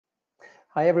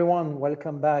Hi everyone,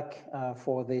 welcome back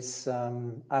for this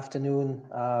afternoon.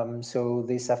 So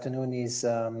this afternoon is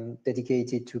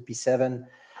dedicated to P7.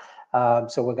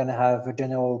 So we're going to have a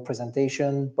general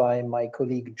presentation by my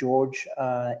colleague George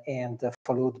and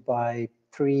followed by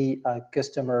three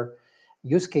customer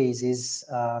use cases.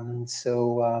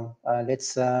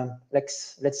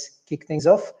 Let's kick things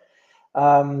off.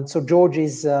 So George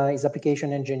is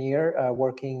application engineer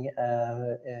working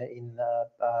in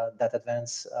Data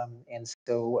Advance, and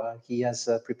so he has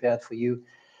prepared for you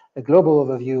a global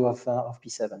overview of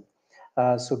P7.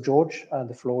 So George,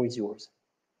 the floor is yours.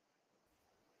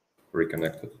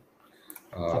 Reconnected.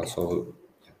 Okay. So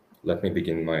let me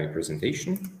begin my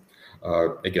presentation.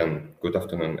 Again, good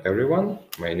afternoon, everyone.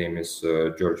 My name is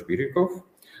George Birikov.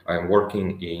 I'm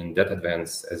working in Data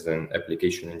Advance as an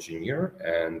application engineer,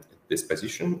 and at this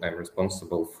position, I'm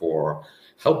responsible for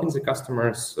helping the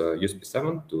customers use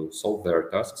P7 to solve their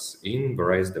tasks in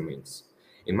various domains.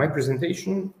 In my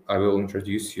presentation, I will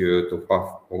introduce you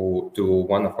to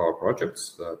one of our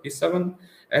projects, P7,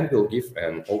 and will give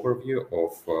an overview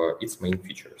of its main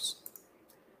features.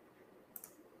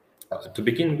 To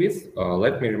begin with,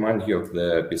 let me remind you of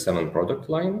the P7 product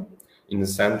line. In the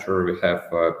center, we have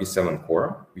P7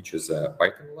 Core, which is a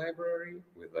Python library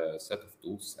with a set of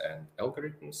tools and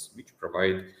algorithms which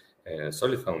provide a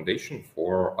solid foundation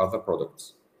for other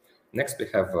products. Next, we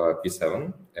have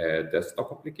P7, a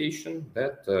desktop application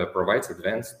that provides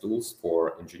advanced tools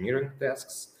for engineering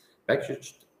tasks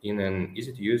packaged in an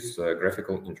easy-to-use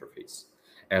graphical interface.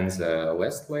 And the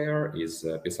last layer is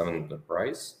P7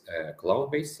 Enterprise, a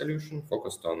cloud-based solution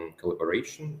focused on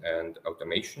collaboration and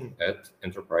automation at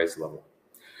enterprise level.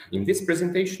 In this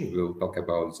presentation, we'll talk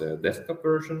about the desktop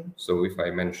version. So if I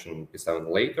mention P7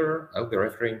 later, I'll be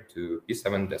referring to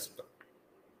P7 Desktop.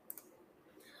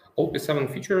 All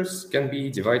P7 features can be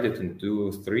divided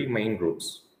into three main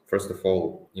groups. First of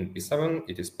all, in P7,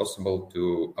 it is possible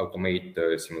to automate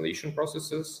the simulation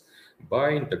processes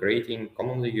by integrating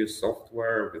commonly used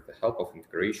software with the help of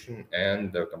integration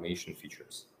and automation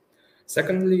features.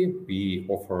 Secondly, we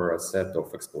offer a set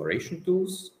of exploration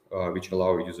tools which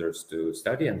allow users to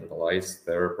study and analyze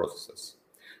their processes.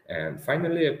 And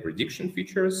finally, prediction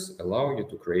features allow you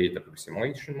to create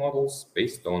approximation models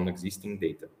based on existing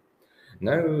data.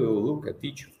 Now we will look at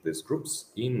each of these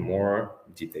groups in more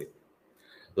detail.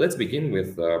 Let's begin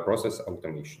with process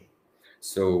automation.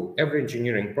 So every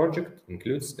engineering project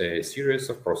includes a series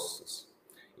of processes.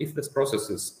 If these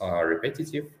processes are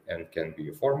repetitive and can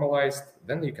be formalized,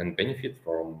 then you can benefit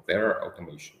from their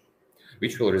automation,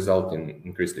 which will result in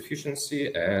increased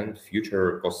efficiency and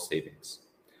future cost savings.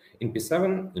 In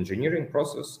P7, engineering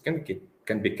process can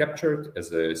be captured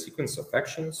as a sequence of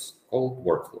actions called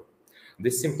workflow.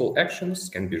 These simple actions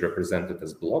can be represented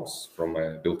as blocks from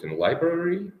a built-in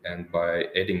library, and by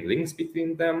adding links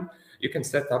between them, you can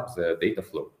set up the data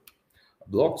flow.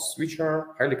 Blocks, which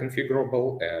are highly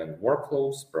configurable, and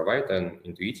workflows provide an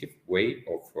intuitive way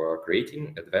of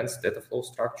creating advanced data flow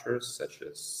structures such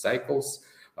as cycles,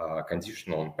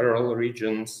 conditional and parallel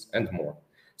regions, and more.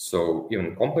 So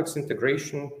even complex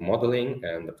integration, modeling,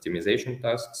 and optimization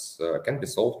tasks can be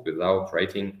solved without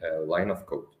writing a line of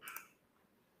code.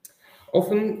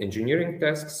 Often, engineering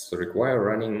tasks require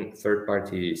running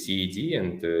third-party CAD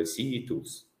and CE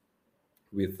tools.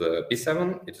 With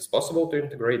P7, it is possible to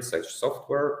integrate such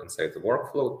software inside the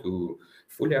workflow to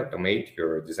fully automate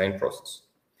your design process.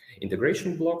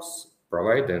 Integration blocks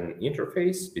provide an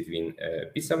interface between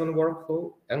a P7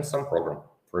 workflow and some program,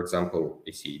 for example,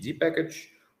 a CAD package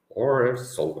or a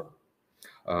solver,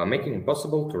 making it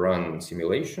possible to run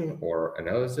simulation or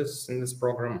analysis in this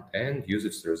program and use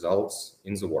its results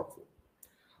in the workflow.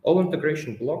 All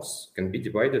integration blocks can be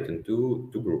divided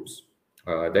into two groups.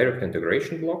 Direct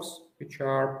integration blocks, which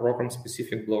are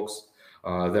program-specific blocks.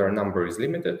 Their number is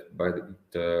limited, but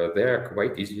they are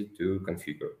quite easy to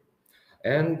configure.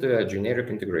 And generic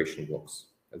integration blocks.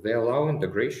 They allow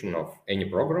integration of any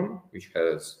program which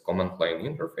has command line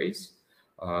interface.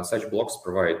 Such blocks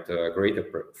provide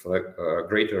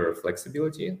greater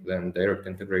flexibility than direct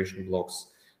integration blocks,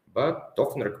 but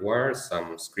often require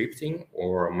some scripting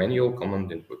or manual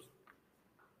command input.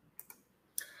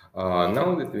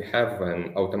 Now that we have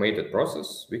an automated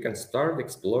process, we can start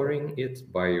exploring it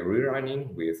by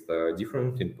rerunning with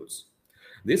different inputs.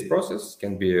 This process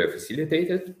can be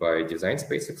facilitated by design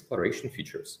space exploration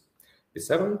features.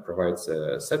 P7 provides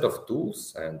a set of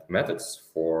tools and methods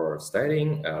for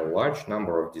studying a large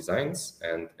number of designs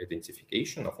and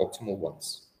identification of optimal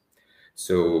ones.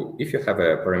 So if you have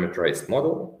a parameterized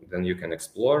model, then you can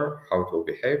explore how it will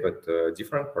behave at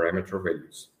different parameter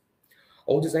values.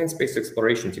 All design space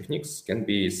exploration techniques can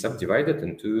be subdivided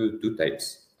into two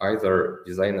types, either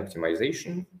design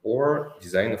optimization or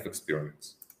design of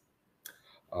experiments.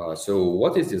 So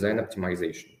what is design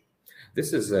optimization?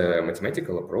 This is a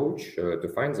mathematical approach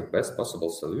to find the best possible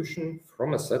solution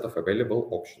from a set of available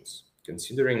options,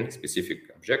 considering specific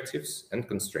objectives and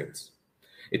constraints.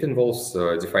 It involves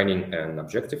defining an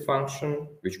objective function,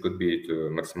 which could be to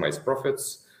maximize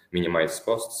profits, minimize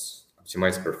costs,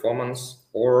 optimize performance,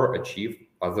 or achieve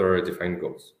other defined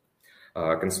goals.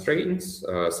 Constraints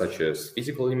such as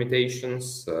physical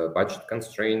limitations, budget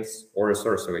constraints, or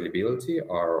resource availability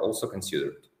are also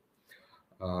considered.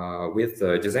 With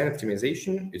design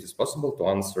optimization, it is possible to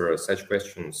answer such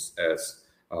questions as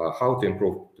how to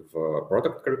improve the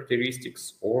product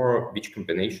characteristics or which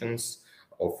combinations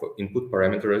of input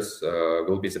parameters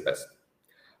will be the best.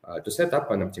 To set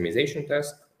up an optimization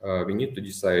task, we need to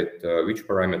decide which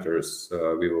parameters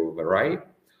we will vary,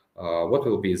 what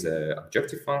will be the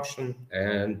objective function,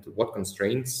 and what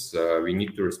constraints we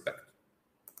need to respect.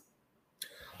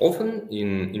 Often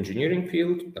in engineering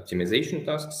field, optimization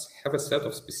tasks have a set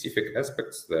of specific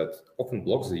aspects that often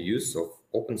block the use of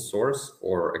open source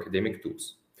or academic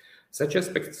tools. Such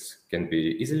aspects can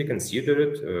be easily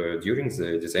considered during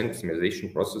the design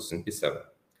optimization process in P7.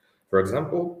 For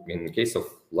example, in case of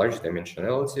large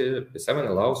dimensionality, P7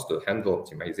 allows to handle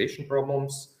optimization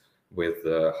problems with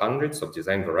hundreds of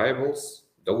design variables,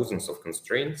 dozens of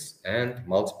constraints, and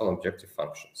multiple objective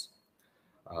functions.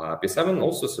 P7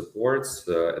 also supports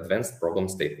advanced problem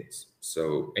statements.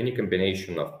 So any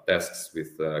combination of tasks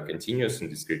with continuous and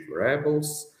discrete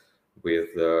variables, with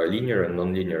linear and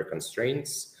nonlinear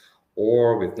constraints,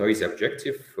 or with noisy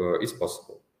objective is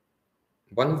possible.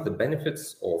 One of the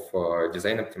benefits of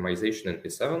design optimization in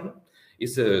P7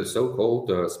 is a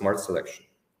so-called smart selection.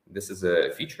 This is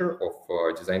a feature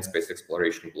of design space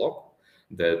exploration block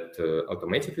that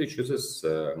automatically chooses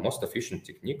the most efficient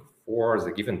technique for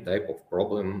the given type of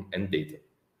problem and data.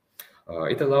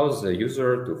 It allows the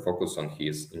user to focus on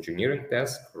his engineering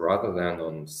task rather than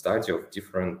on study of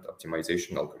different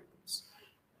optimization algorithms.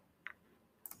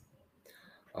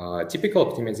 Typical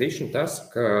optimization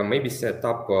task may be set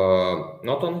up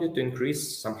not only to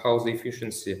increase somehow the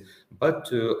efficiency, but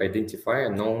to identify a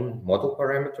known model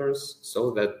parameters so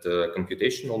that the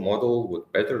computational model would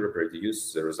better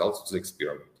reproduce the results of the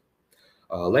experiment.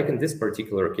 Like in this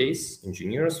particular case,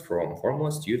 engineers from Formula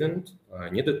Student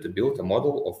needed to build a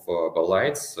model of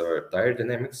bolides tire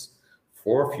dynamics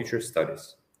for future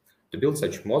studies. To build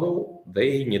such model,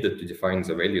 they needed to define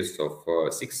the values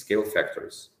of 6 scale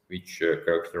factors, which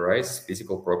characterize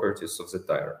physical properties of the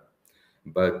tire.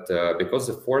 But because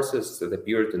the forces that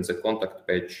appeared in the contact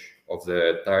patch of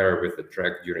the tire with the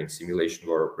track during simulation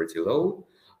were pretty low,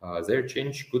 their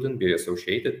change couldn't be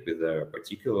associated with a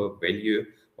particular value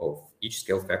of each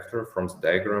scale factor from the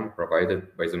diagram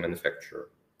provided by the manufacturer.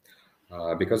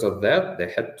 Because of that, they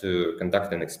had to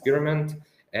conduct an experiment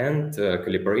and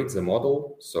calibrate the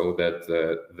model so that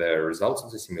the results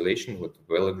of the simulation would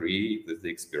well agree with the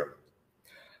experiment.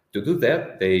 To do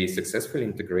that, they successfully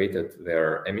integrated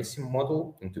their MSIM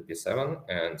model into P7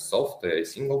 and solved a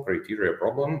single criteria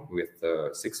problem with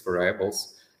 6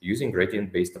 variables using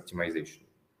gradient-based optimization.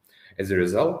 As a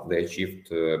result, they achieved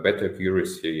better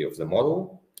accuracy of the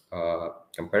model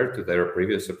compared to their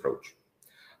previous approach.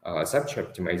 Such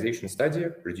optimization study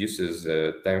reduces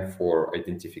time for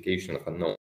identification of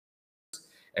unknowns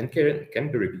and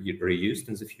can be reused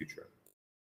in the future.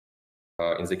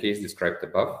 In the case described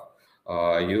above,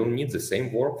 you'll need the same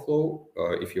workflow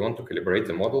if you want to calibrate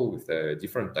the model with a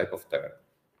different type of tire.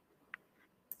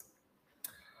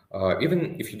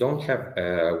 Even if you don't have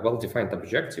a well-defined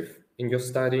objective in your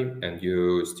study and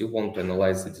you still want to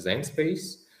analyze the design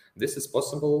space, this is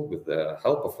possible with the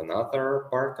help of another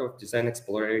part of design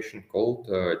exploration called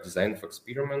design of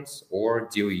experiments, or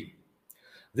DOE.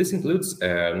 This includes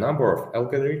a number of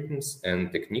algorithms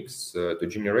and techniques to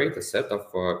generate a set of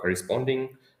corresponding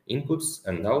inputs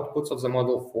and outputs of the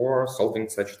model for solving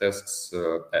such tasks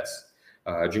as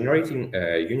generating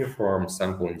a uniform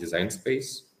sample in design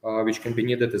space, which can be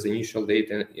needed as initial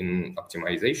data in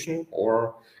optimization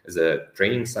or as a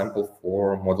training sample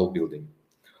for model building.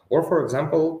 Or, for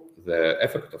example, the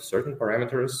effect of certain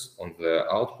parameters on the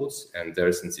outputs and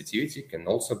their sensitivity can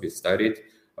also be studied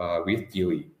with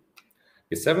DOE.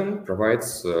 P7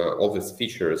 provides all these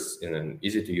features in an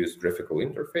easy-to-use graphical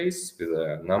interface with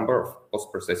a number of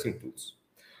post-processing tools.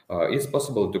 It is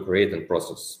possible to create and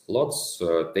process plots,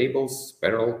 tables,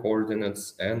 parallel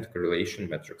coordinates, and correlation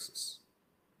matrices.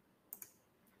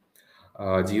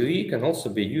 DOE can also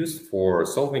be used for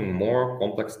solving more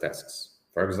complex tasks.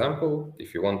 For example,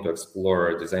 if you want to explore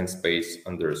a design space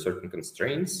under certain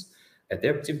constraints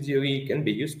adaptive DOE can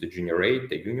be used to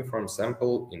generate a uniform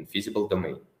sample in feasible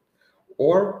domain.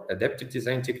 Or adaptive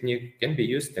design technique can be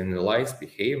used to analyze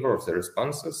behavior of the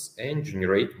responses and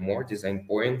generate more design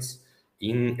points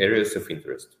in areas of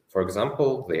interest. For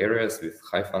example, the areas with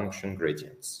high function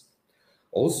gradients.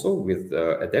 Also, with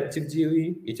adaptive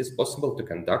DOE, it is possible to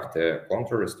conduct a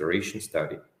contour restoration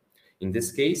study. In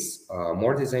this case,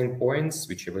 more design points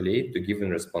which evaluate to given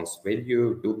response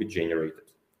value will be generated.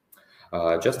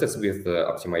 Just as with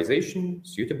optimization,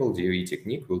 suitable DOE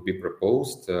technique will be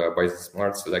proposed by the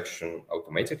smart selection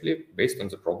automatically based on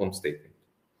the problem statement.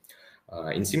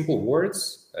 In simple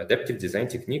words, adaptive design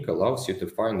technique allows you to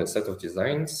find a set of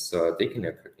designs taking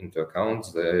into account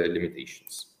the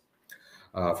limitations.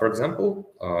 For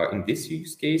example, in this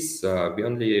use case, we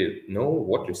only know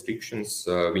what restrictions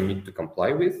we need to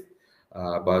comply with,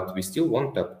 but we still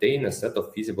want to obtain a set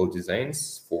of feasible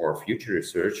designs for future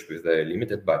research with a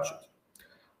limited budget.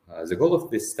 The goal of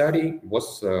this study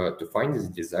was to find the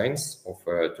designs of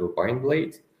a turbine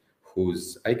blade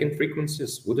whose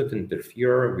eigenfrequencies wouldn't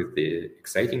interfere with the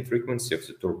exciting frequency of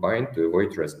the turbine to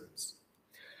avoid resonance.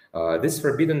 These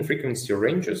forbidden frequency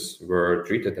ranges were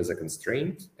treated as a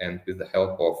constraint, and with the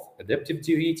help of adaptive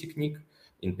DOE technique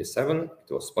in P7,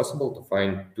 it was possible to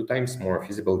find 2 times more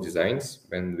feasible designs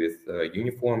than with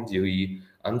uniform DOE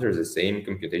under the same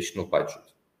computational budget.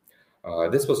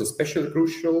 This was especially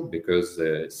crucial because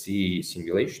the CE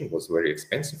simulation was very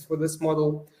expensive for this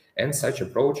model, and such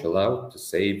approach allowed to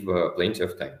save plenty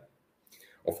of time.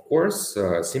 Of course,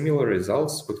 similar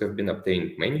results could have been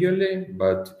obtained manually,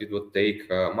 but it would take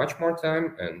much more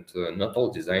time and not all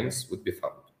designs would be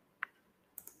found.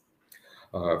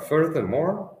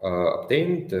 Furthermore,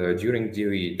 obtained during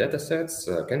DOE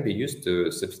datasets can be used to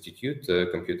substitute a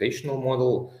computational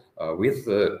model with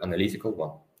the analytical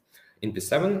one. In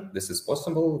P7, this is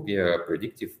possible via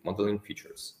predictive modeling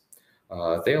features.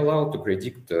 They allow to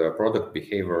predict product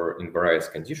behavior in various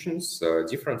conditions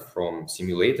different from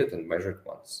simulated and measured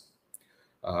ones.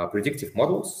 Predictive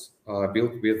models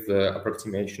built with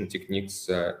approximation techniques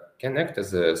can act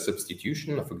as a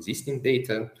substitution of existing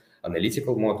data,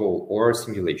 analytical model, or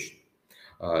simulation.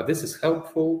 This is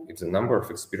helpful if the number of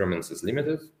experiments is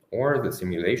limited or the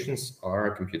simulations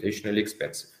are computationally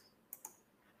expensive.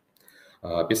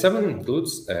 P7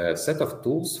 includes a set of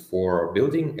tools for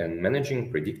building and managing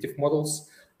predictive models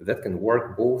that can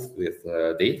work both with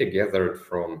data gathered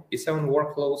from P7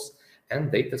 workflows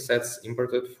and data sets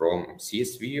imported from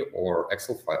CSV or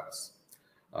Excel files.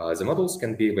 The models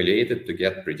can be evaluated to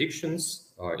get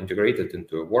predictions, integrated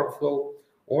into a workflow,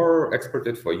 or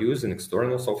exported for use in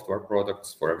external software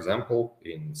products, for example,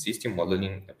 in system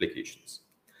modeling applications.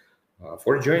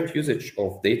 For joint usage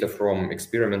of data from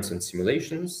experiments and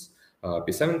simulations,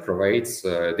 P7 provides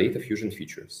data fusion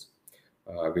features.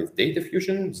 With data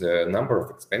fusion, the number of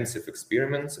expensive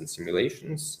experiments and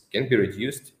simulations can be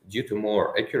reduced due to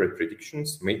more accurate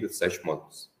predictions made with such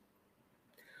models.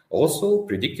 Also,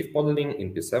 predictive modeling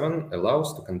in P7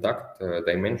 allows to conduct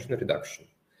dimension reduction.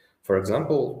 For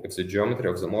example, if the geometry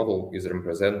of the model is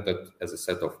represented as a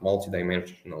set of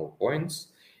multidimensional points,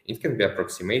 it can be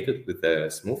approximated with a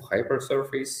smooth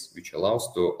hypersurface, which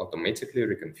allows to automatically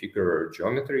reconfigure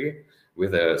geometry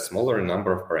with a smaller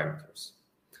number of parameters.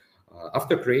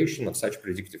 After creation of such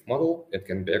predictive model, it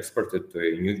can be exported to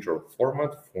a neutral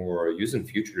format for use in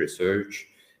future research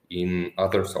in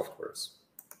other softwares.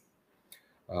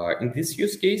 In this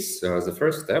use case, the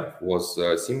first step was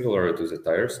similar to the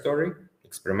tire story.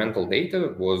 Experimental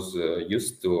data was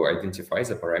used to identify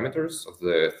the parameters of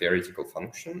the theoretical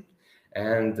function.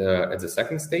 And at the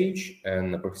second stage,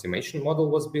 an approximation model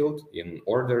was built in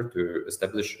order to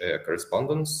establish a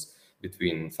correspondence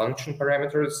between function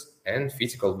parameters and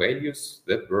physical values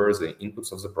that were the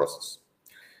inputs of the process.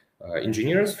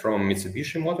 Engineers from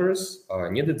Mitsubishi Motors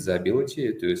needed the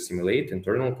ability to simulate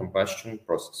internal combustion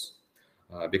process.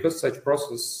 Because such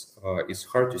process is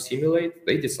hard to simulate,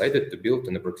 they decided to build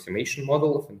an approximation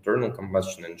model of internal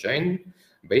combustion engine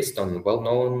based on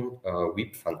well-known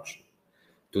whip function.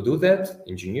 To do that,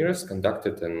 engineers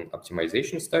conducted an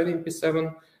optimization study in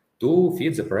P7 to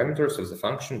feed the parameters of the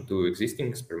function to existing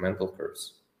experimental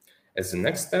curves. As the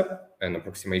next step, an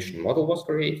approximation model was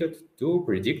created to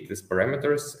predict these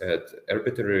parameters at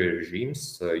arbitrary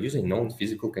regimes using known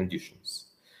physical conditions.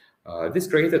 This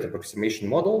created approximation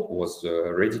model was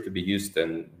ready to be used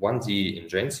in 1D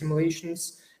engine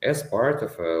simulations as part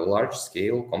of a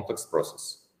large-scale complex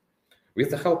process. With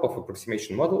the help of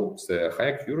approximation model, the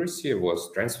high accuracy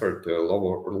was transferred to a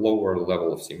lower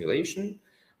level of simulation,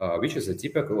 which is a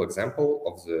typical example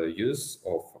of the use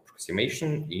of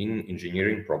approximation in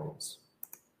engineering problems.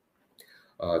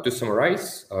 To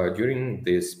summarize, during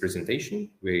this presentation,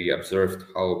 we observed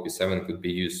how P7 could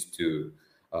be used to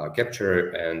capture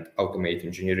and automate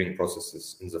engineering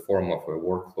processes in the form of a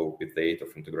workflow with the aid of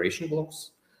integration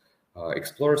blocks,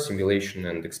 explore simulation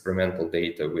and experimental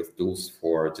data with tools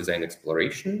for design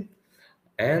exploration,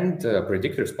 and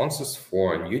predict responses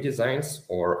for new designs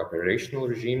or operational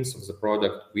regimes of the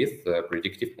product with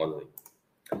predictive modeling.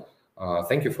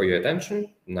 Thank you for your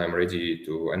attention, and I'm ready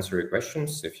to answer your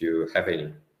questions if you have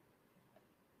any.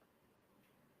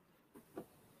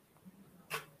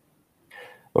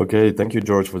 Okay, thank you,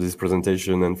 George, for this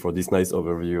presentation and for this nice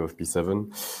overview of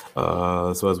P7.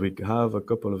 So as we have a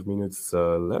couple of minutes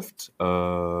left,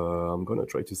 I'm going to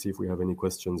try to see if we have any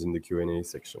questions in the Q&A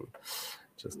section.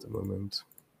 Just a moment.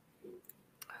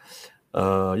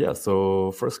 Yeah,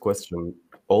 so first question.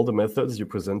 All the methods you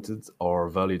presented are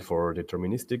valid for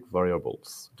deterministic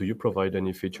variables. Do you provide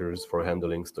any features for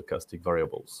handling stochastic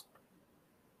variables?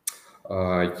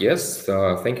 Yes,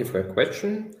 thank you for your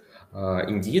question.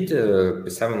 Indeed,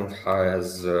 P7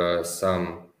 has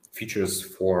some features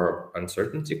for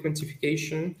uncertainty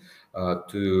quantification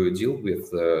to deal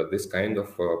with this kind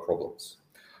of problems.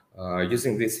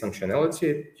 Using this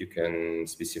functionality, you can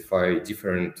specify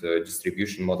different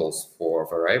distribution models for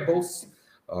variables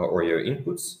or your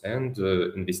inputs and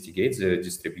investigate the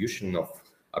distribution of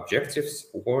objectives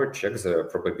or check the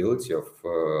probability of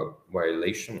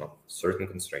violation of certain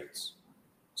constraints.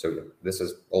 So yeah, this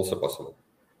is also possible.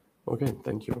 Okay,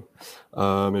 thank you.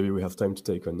 Maybe we have time to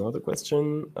take another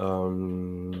question.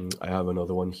 I have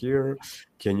another one here.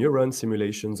 Can you run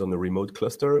simulations on a remote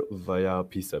cluster via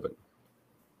P7?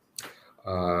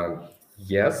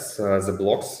 Yes, the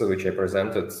blocks which I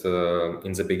presented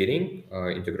in the beginning,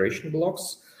 integration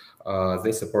blocks,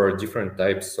 they support different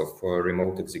types of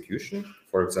remote execution.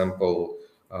 For example,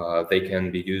 they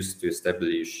can be used to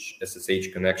establish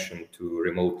SSH connection to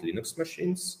remote Linux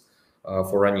machines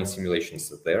for running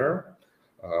simulations there.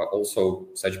 Also,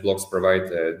 such blocks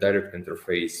provide a direct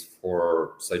interface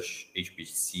for such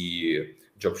HPC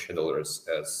job schedulers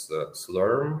as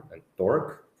Slurm and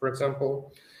Torque, for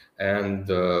example. And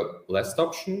the last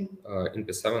option in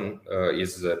P7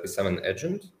 is P7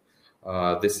 Agent.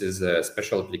 This is a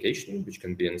special application which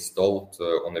can be installed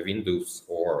on a Windows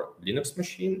or Linux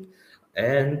machine,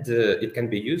 and it can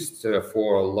be used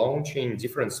for launching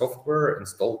different software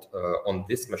installed on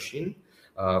this machine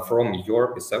from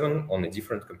your P7 on a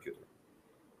different computer.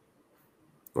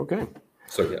 Okay.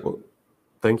 So yeah. Well,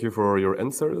 thank you for your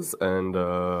answers. And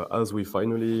as we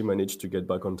finally managed to get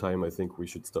back on time, I think we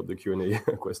should stop the Q&A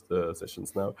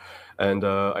sessions now. And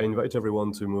I invite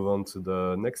everyone to move on to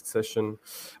the next session,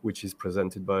 which is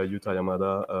presented by Yuta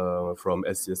Yamada from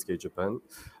SCSK Japan.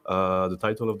 The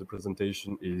title of the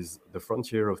presentation is The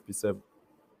Frontier of P7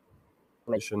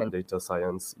 and Data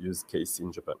Science Use Case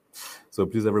in Japan. So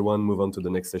please, everyone, move on to the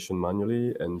next session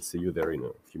manually and see you there in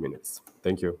a few minutes.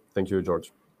 Thank you. Thank you,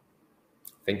 George.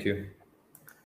 Thank you.